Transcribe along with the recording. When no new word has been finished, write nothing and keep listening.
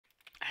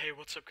Hey,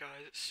 what's up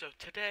guys? So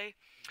today,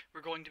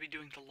 we're going to be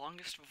doing the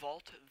longest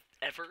vault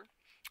ever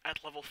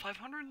at level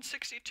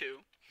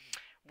 562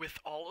 with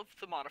all of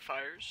the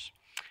modifiers,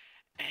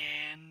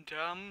 and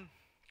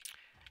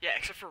yeah,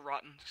 except for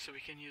Rotten, so we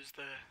can use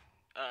the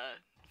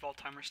vault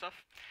timer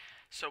stuff.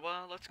 So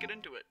let's get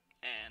into it,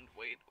 and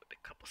wait a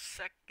couple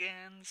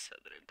seconds so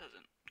that it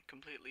doesn't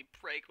completely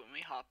break when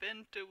we hop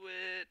into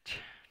it.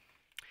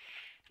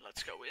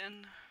 Let's go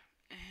in,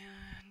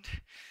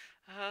 and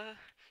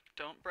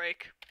don't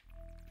break.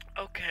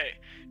 Okay,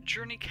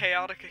 Journey,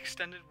 Chaotic,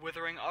 Extended,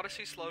 Withering,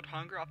 Odyssey, Slowed,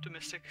 Hunger,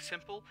 Optimistic,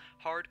 Simple,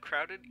 Hard,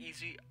 Crowded,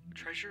 Easy,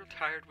 Treasure,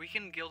 Tired,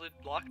 Weakened, Gilded,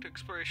 Locked,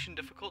 Exploration,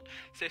 Difficult,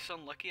 Safe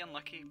Zone, Lucky,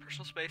 Unlucky,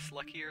 Personal Space,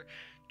 Luckier,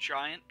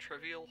 Giant,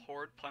 Trivial,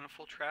 Horde,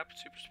 Plentiful, Trapped,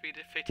 Super Speed,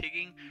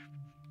 Fatiguing,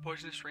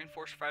 Poisonous,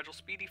 Reinforced, Fragile,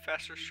 Speedy,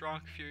 Faster,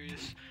 Strong,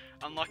 Furious,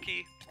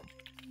 Unlucky.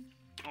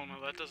 Oh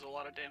no, that does a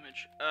lot of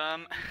damage.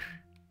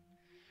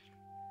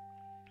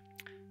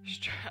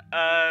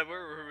 Where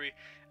were we?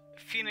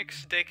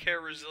 Phoenix,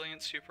 Daycare,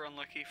 Resilient, Super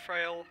Unlucky,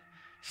 Frail,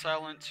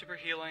 Silent, Super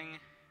Healing.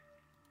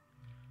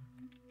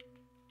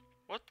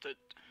 What the?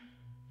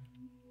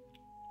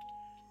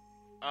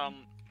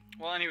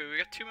 Well anyway, we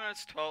got 2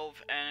 minutes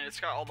 12, and it's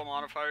got all the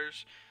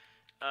modifiers.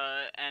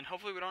 And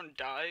hopefully we don't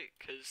die,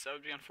 because that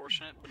would be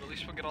unfortunate, but at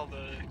least we'll get all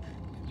the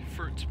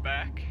fruits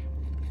back.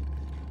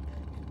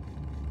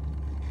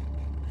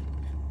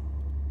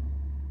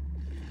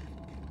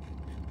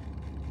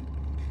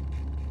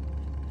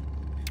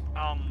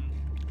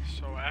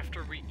 So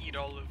after we eat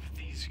all of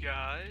these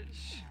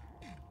guys...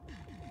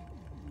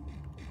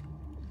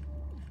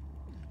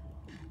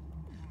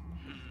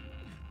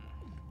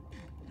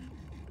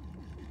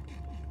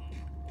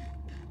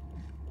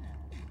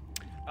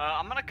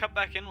 I'm gonna cut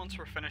back in once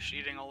we're finished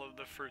eating all of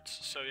the fruits,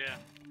 so yeah.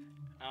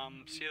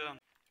 See you then.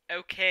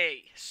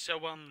 Okay,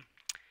 so,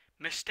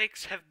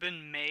 mistakes have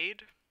been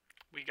made.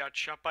 We got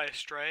shot by a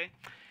stray,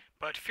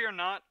 but fear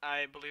not,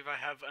 I believe I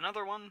have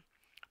another one,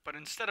 but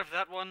instead of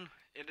that one,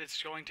 it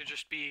is going to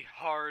just be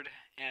hard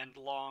and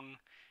long,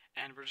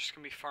 and we're just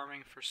gonna be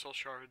farming for soul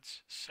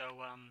shards,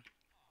 so,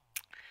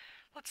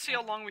 let's see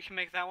how long we can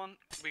make that one.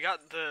 We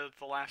got the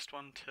last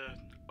one to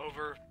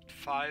over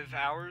 5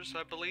 hours,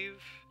 I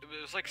believe. It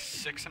was like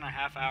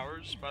 6.5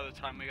 hours by the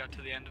time we got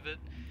to the end of it.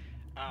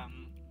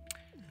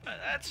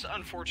 That's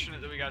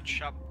unfortunate that we got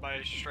shot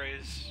by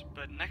strays,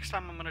 but next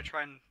time I'm gonna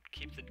try and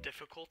keep the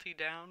difficulty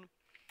down,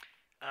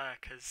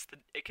 cause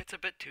it gets a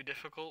bit too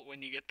difficult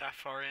when you get that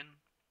far in.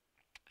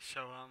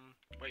 So,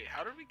 wait,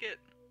 how did we get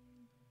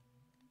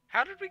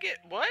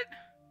what?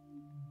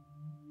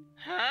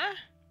 Huh?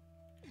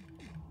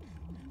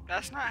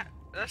 That's not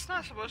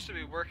supposed to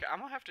be working. I'm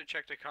gonna have to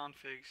check the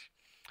configs.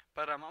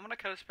 But I'm gonna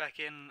cut us back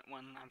in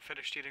when I'm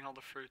finished eating all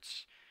the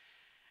fruits,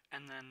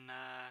 and then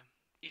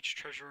each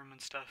treasure room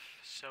and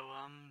stuff. So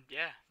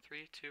yeah,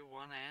 3, 2,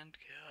 1, and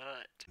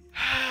cut.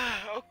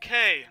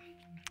 Okay,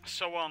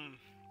 so I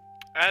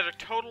had a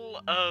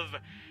total of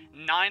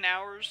 9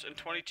 hours and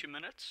 22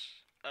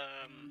 minutes.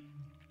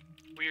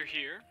 We're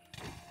here,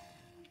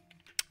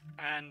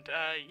 and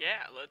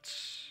yeah,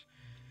 let's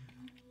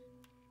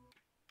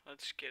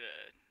get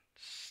a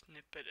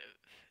snippet of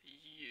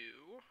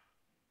you.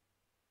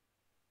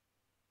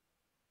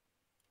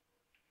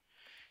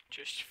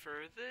 Just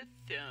for the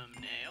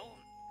thumbnail.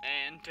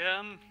 And,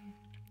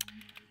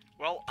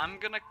 well, I'm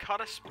gonna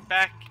cut us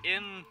back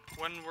in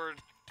when we're,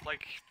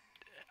 like,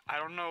 I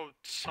don't know,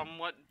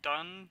 somewhat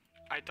done.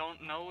 I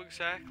don't know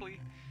exactly.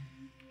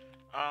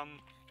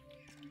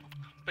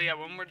 But yeah,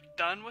 when we're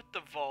done with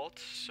the vault,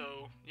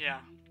 so,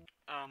 yeah,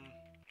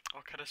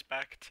 I'll cut us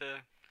back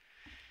to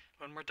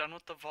when we're done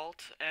with the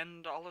vault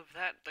and all of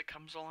that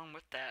comes along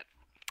with that,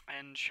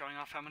 and showing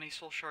off how many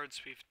soul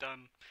shards we've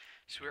done.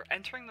 So we're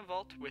entering the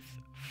vault with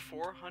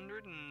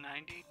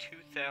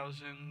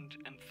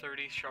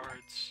 492,030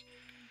 shards,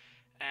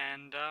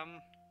 and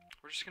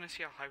we're just gonna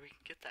see how high we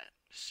can get that.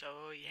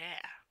 So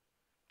yeah,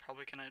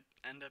 probably gonna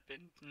end up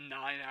in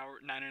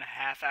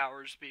 9.5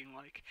 hours being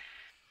like,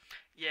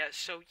 yeah,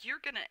 so you're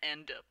gonna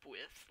end up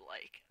with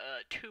like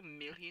 2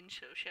 million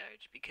soul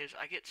shards, because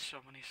I get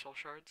so many soul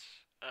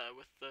shards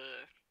with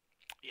the,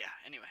 yeah,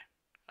 anyway,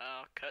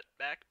 I'll cut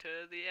back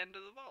to the end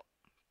of the vault.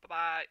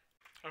 Bye-bye.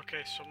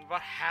 Okay, so I'm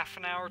about half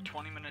an hour,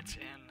 20 minutes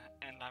in,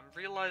 and I'm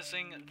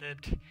realizing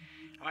that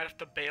I might have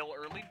to bail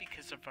early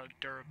because of our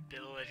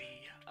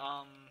durability.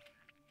 I'm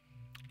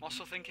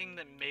also thinking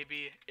that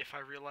maybe if I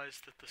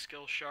realize that the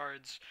skill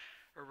shards,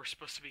 or we're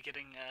supposed to be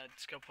getting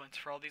skill points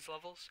for all these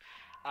levels,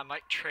 I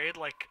might trade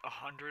like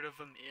 100 of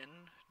them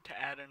in to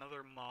add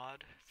another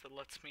mod that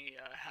lets me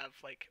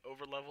have like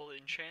over-level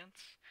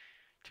enchants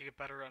to get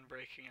better on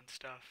breaking and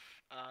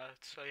stuff.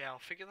 So yeah, I'll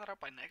figure that out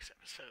by next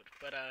episode,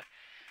 but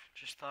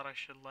just thought I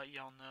should let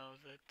y'all know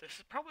that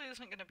this probably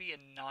isn't going to be a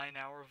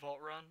 9-hour vault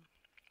run.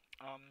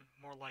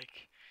 More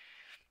like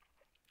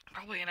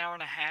probably an hour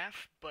and a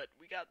half, but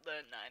we got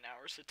the 9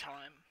 hours of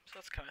time, so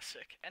that's kind of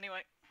sick.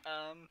 Anyway,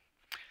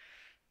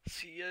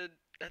 see ya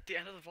at the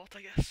end of the vault,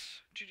 I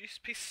guess. GG's,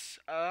 peace.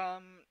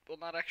 Well,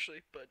 not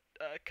actually, but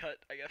cut,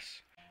 I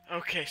guess.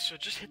 Okay, so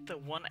just hit the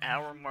 1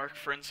 hour mark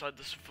for inside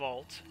this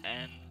vault,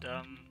 and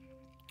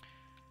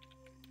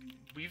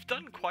we've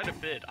done quite a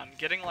bit. I'm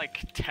getting like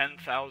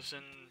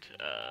 10,000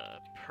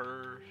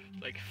 per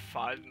like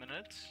 5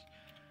 minutes,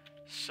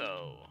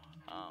 so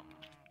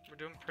we're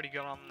doing pretty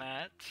good on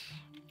that.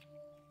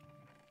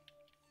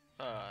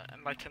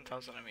 And by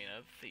 10,000 I mean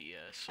of the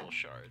soul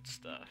shard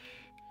stuff,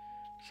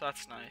 so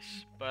that's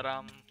nice. But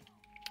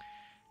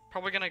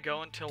probably gonna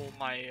go until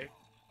my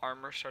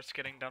armor starts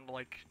getting down to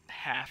like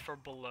half or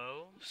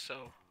below,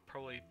 so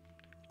probably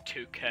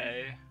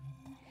 2k.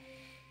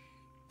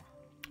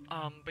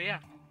 But yeah,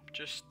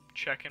 just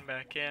checking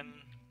back in,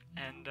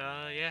 and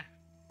yeah,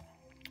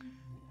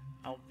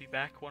 I'll be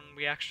back when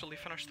we actually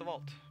finish the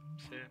vault.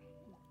 See ya.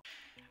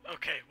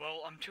 Okay,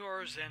 well, I'm 2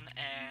 hours in,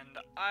 and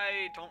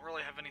I don't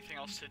really have anything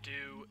else to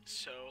do,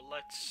 so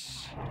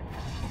let's...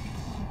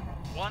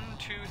 1,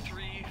 2,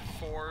 3,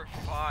 4,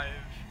 5.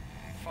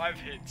 5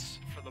 hits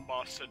for the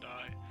boss to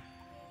die.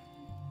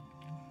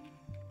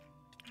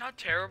 Not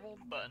terrible,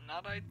 but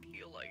not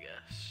ideal, I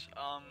guess.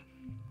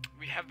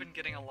 We have been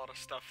getting a lot of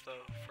stuff,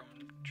 though,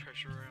 from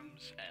treasure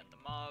rooms and the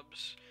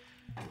mobs.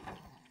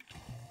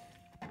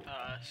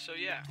 So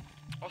yeah.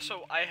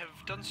 Also, I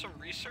have done some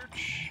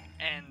research,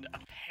 and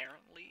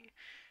apparently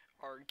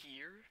our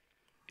gear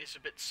is a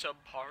bit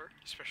subpar,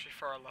 especially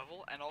for our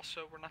level, and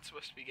also we're not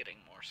supposed to be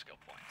getting more skill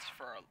points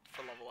for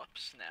level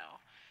ups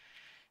now.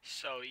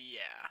 So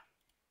yeah.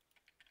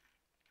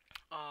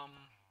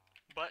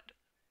 But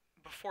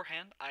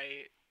beforehand,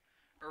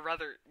 or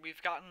rather,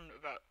 we've gotten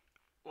about,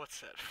 what's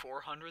that,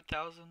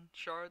 400,000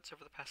 shards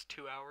over the past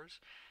 2 hours,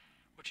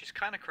 which is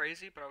kind of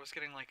crazy, but I was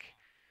getting like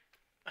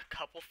a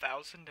couple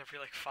thousand every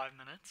like 5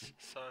 minutes,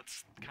 so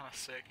it's kind of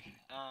sick.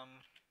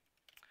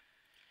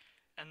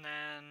 And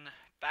then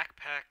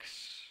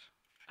backpacks,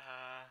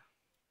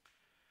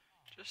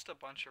 just a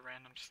bunch of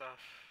random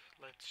stuff.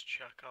 Let's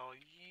chuck all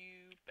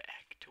you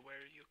back to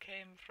where you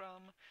came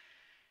from,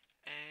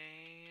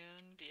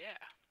 and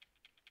yeah.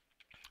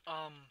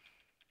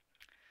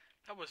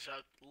 That was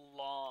a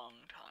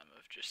long time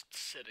of just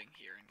sitting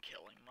here and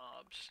killing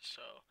mobs,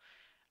 so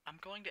I'm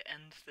going to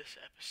end this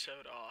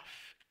episode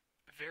off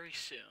very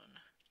soon,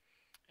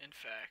 in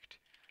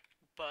fact.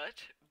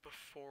 But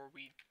before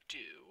we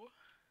do,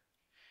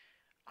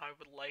 I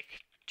would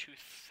like to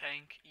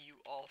thank you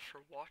all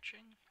for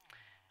watching,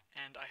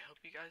 and I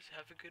hope you guys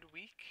have a good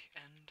week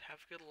and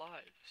have good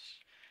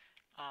lives.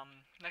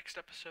 Next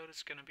episode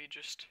is going to be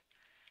just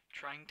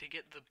trying to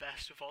get the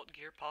best vault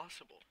gear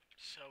possible.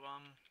 So,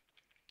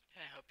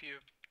 yeah, I hope you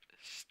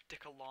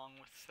stick along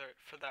with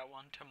for that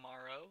one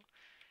tomorrow.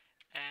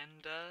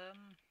 And,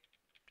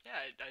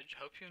 yeah, I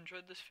hope you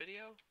enjoyed this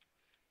video.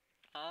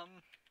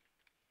 Have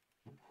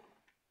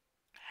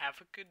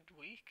a good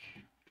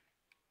week.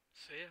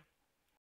 See ya.